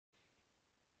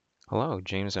Hello,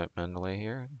 James at Mendeley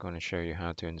here. I'm going to show you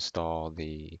how to install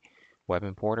the web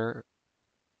importer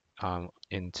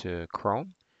into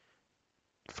Chrome.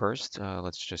 First,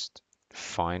 let's just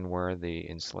find where the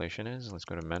installation is. Let's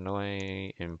go to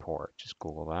Mendeley Import. Just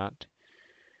Google that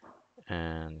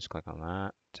and just click on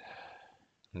that.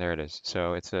 And there it is.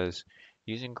 So it says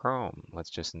using Chrome. Let's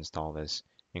just install this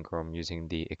in Chrome using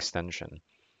the extension.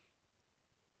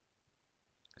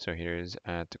 So here is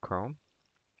add to Chrome,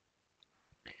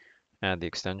 add the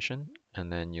extension,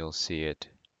 and then you'll see it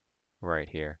right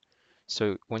here.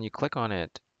 So when you click on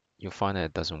it, you'll find that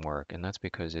it doesn't work, and that's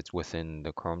because it's within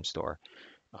the Chrome store.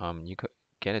 You could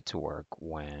get it to work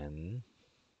when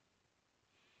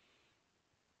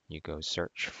you go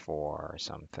search for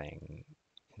something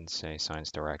and say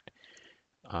Science Direct,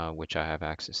 which I have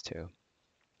access to.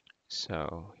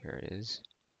 So here it is,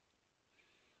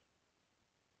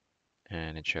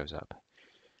 and it shows up.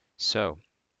 So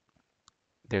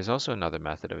there's also another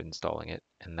method of installing it,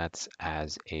 and that's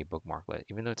as a bookmarklet.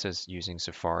 Even though it says using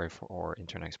Safari or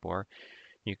Internet Explorer,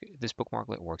 this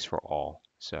bookmarklet works for all.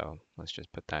 So let's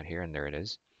just put that here, and there it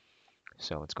is.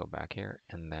 So let's go back here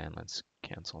and then let's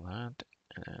cancel that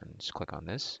and just click on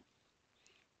this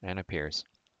and it appears.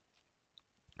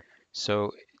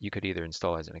 So you could either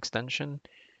install as an extension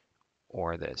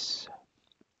or this.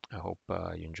 I hope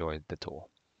you enjoyed the tool.